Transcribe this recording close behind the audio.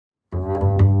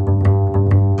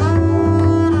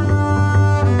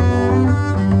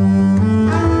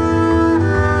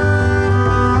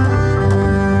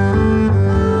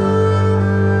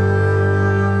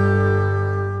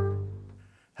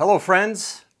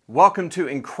friends. Welcome to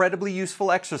Incredibly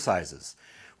Useful Exercises,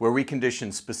 where we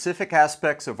condition specific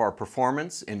aspects of our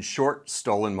performance in short,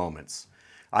 stolen moments.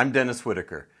 I'm Dennis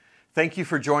Whitaker. Thank you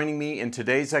for joining me in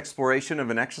today's exploration of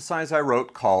an exercise I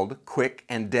wrote called Quick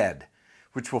and Dead,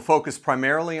 which will focus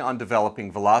primarily on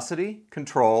developing velocity,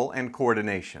 control, and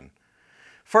coordination.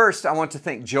 First, I want to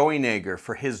thank Joey Nager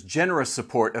for his generous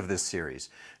support of this series.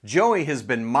 Joey has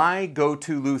been my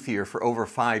go-to luthier for over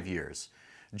 5 years.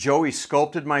 Joey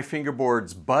sculpted my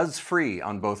fingerboards buzz-free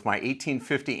on both my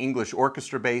 1850 English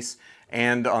orchestra bass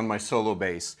and on my solo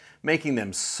bass, making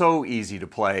them so easy to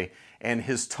play, and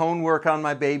his tone work on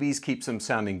my babies keeps them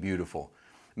sounding beautiful.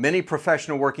 Many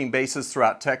professional working basses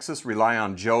throughout Texas rely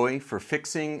on Joey for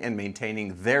fixing and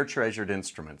maintaining their treasured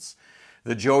instruments.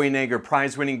 The Joey Nager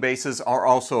prize-winning basses are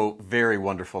also very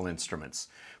wonderful instruments.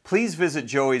 Please visit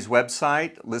Joey's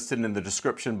website, listed in the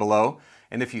description below,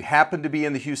 and if you happen to be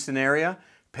in the Houston area,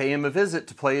 pay him a visit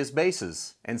to play his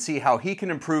basses and see how he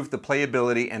can improve the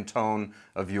playability and tone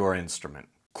of your instrument.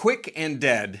 Quick and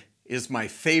Dead is my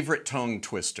favorite tongue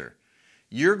twister.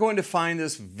 You're going to find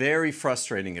this very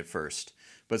frustrating at first,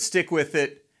 but stick with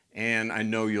it and I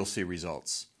know you'll see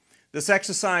results. This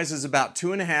exercise is about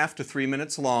 2.5 to 3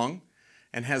 minutes long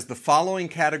and has the following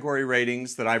category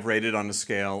ratings that I've rated on a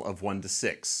scale of 1 to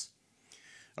 6.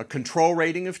 A control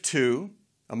rating of 2,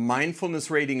 a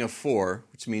mindfulness rating of 4,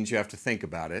 which means you have to think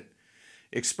about it.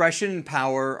 Expression and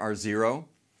power are 0,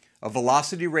 a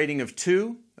velocity rating of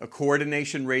 2, a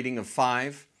coordination rating of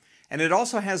 5, and it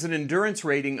also has an endurance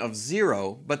rating of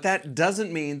 0, but that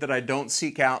doesn't mean that I don't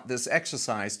seek out this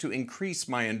exercise to increase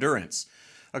my endurance.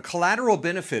 A collateral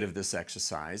benefit of this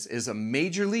exercise is a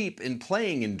major leap in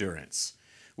playing endurance,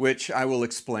 which I will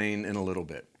explain in a little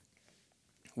bit.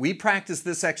 We practice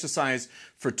this exercise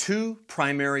for 2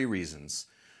 primary reasons.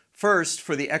 First,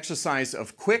 for the exercise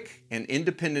of quick and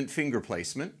independent finger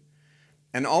placement,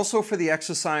 and also for the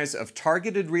exercise of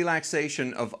targeted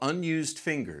relaxation of unused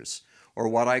fingers, or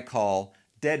what I call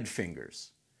dead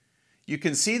fingers. You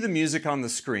can see the music on the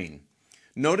screen.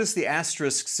 Notice the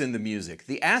asterisks in the music.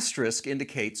 The asterisk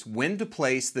indicates when to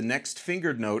place the next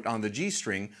fingered note on the G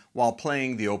string while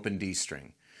playing the open D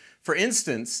string. For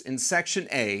instance, in section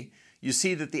A, you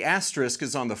see that the asterisk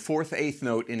is on the 4th eighth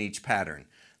note in each pattern.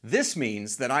 This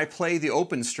means that I play the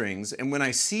open strings, and when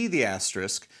I see the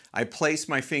asterisk, I place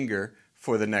my finger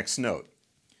for the next note.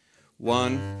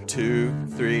 1, 2,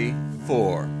 3,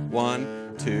 4.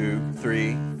 1, 2,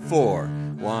 3, 4.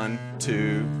 1,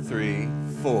 2, 3,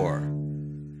 4.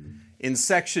 In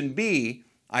section B,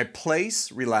 I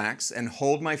place, relax, and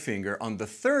hold my finger on the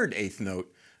 3rd eighth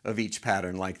note of each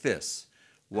pattern like this.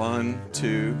 1,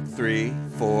 2, 3,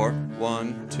 4,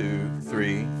 1, 2,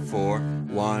 3, 4,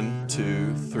 1,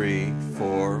 2, 3,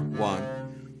 4,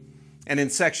 1. And in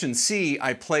section C,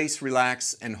 I place,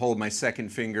 relax, and hold my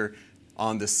second finger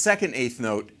on the 2nd eighth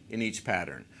note in each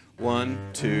pattern. 1,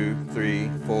 2, 3,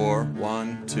 4,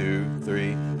 1, 2,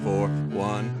 3, 4,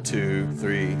 1, 2,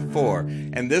 3, 4.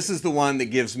 And this is the one that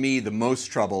gives me the most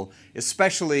trouble,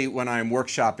 especially when I'm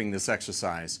workshopping this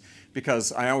exercise,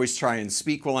 because I always try and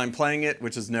speak while I'm playing it,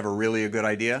 which is never really a good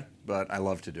idea, but I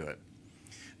love to do it.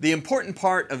 The important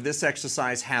part of this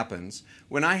exercise happens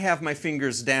when I have my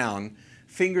fingers down,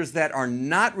 fingers that are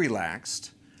not relaxed,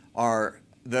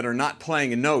 that are not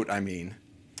playing a note,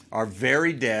 are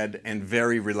very dead and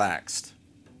very relaxed.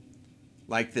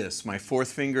 Like this. My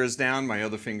 4th finger is down, my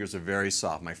other fingers are very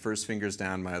soft. My 1st finger is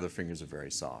down, my other fingers are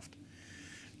very soft.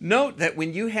 Note that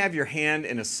when you have your hand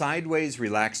in a sideways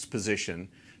relaxed position,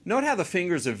 note how the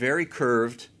fingers are very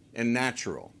curved and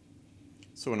natural.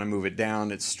 So when I move it down,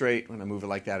 it's straight. When I move it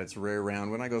like that, it's very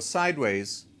round. When I go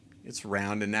sideways, it's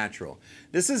round and natural.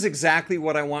 This is exactly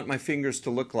what I want my fingers to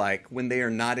look like when they are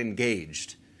not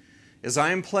engaged. As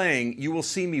I am playing, you will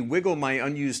see me wiggle my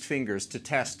unused fingers to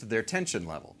test their tension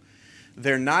level.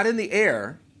 They're not in the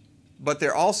air, but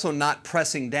they're also not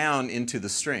pressing down into the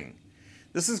string.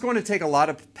 This is going to take a lot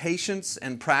of patience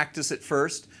and practice at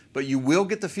first, but you will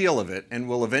get the feel of it and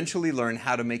will eventually learn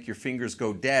how to make your fingers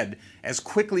go dead as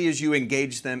quickly as you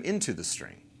engage them into the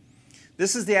string.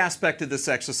 This is the aspect of this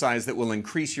exercise that will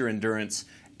increase your endurance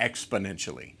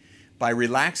exponentially. By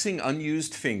relaxing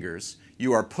unused fingers,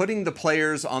 you are putting the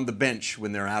players on the bench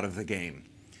when they're out of the game,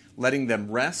 letting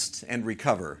them rest and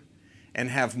recover, and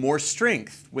have more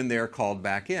strength when they are called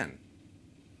back in.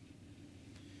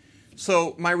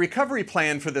 So my recovery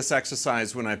plan for this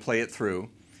exercise when I play it through,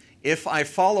 if I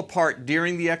fall apart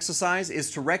during the exercise,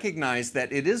 is to recognize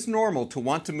that it is normal to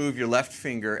want to move your left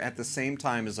finger at the same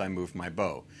time as I move my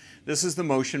bow. This is the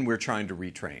motion we're trying to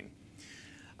retrain.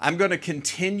 I'm going to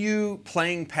continue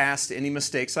playing past any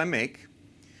mistakes I make,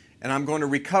 and I'm going to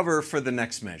recover for the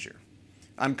next measure.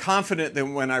 I'm confident that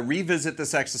when I revisit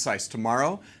this exercise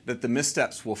tomorrow, that the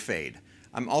missteps will fade.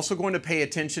 I'm also going to pay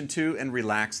attention to and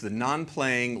relax the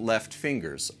non-playing left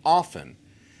fingers often.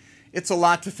 It's a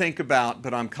lot to think about,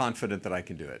 but I'm confident that I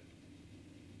can do it.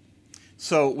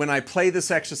 So when I play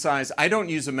this exercise, I don't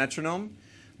use a metronome,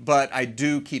 but I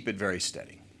do keep it very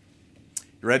steady.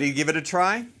 You ready to give it a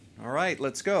try? All right,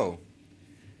 let's go.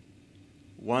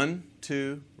 1,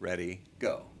 2, ready,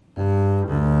 go.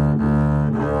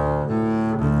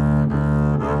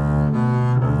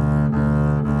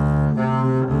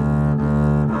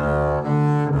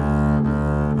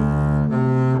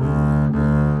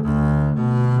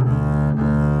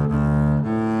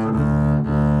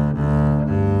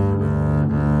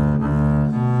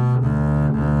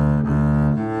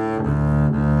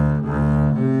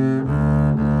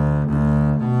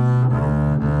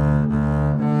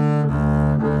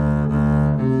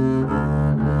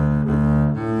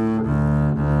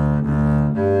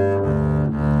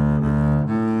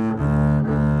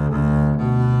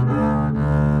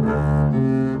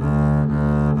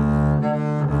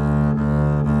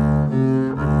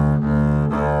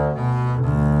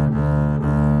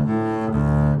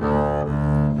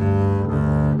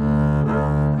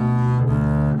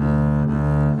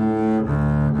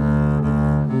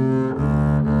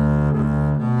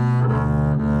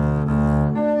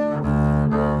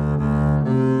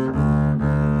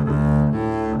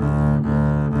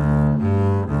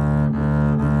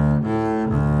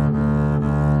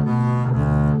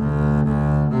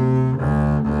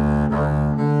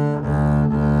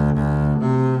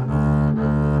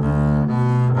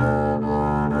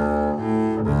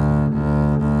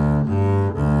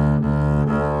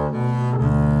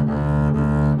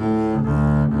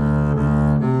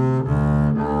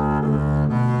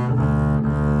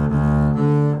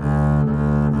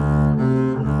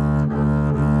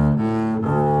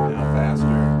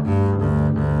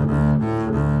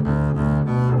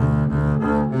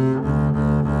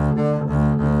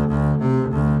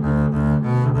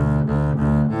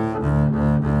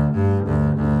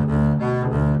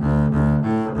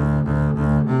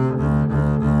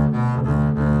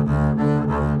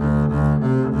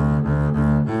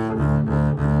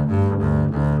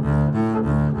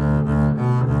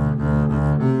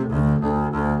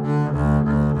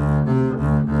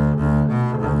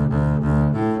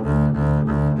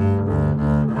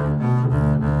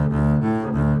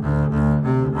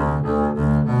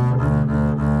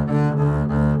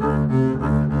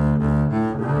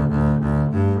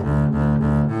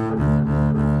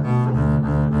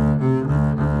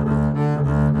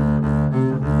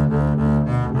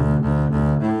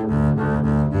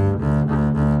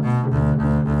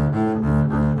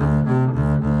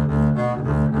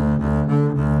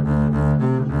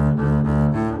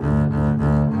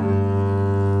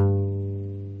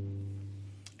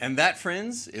 And that,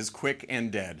 friends, is quick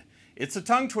and dead. It's a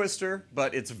tongue twister,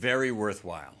 but it's very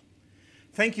worthwhile.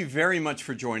 Thank you very much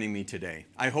for joining me today.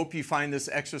 I hope you find this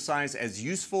exercise as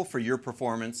useful for your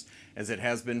performance as it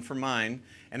has been for mine,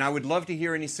 and I would love to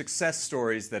hear any success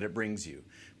stories that it brings you.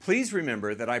 Please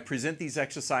remember that I present these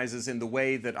exercises in the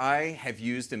way that I have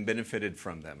used and benefited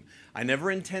from them. I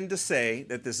never intend to say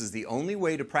that this is the only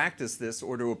way to practice this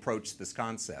or to approach this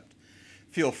concept.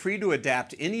 Feel free to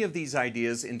adapt any of these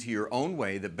ideas into your own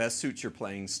way that best suits your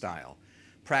playing style.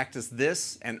 Practice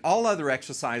this and all other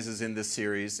exercises in this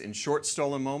series in short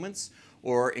stolen moments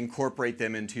or incorporate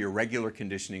them into your regular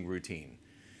conditioning routine.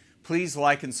 Please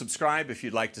like and subscribe if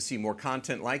you'd like to see more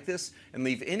content like this, and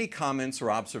leave any comments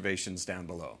or observations down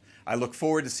below. I look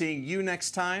forward to seeing you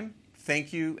next time.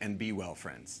 Thank you, and be well,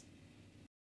 friends.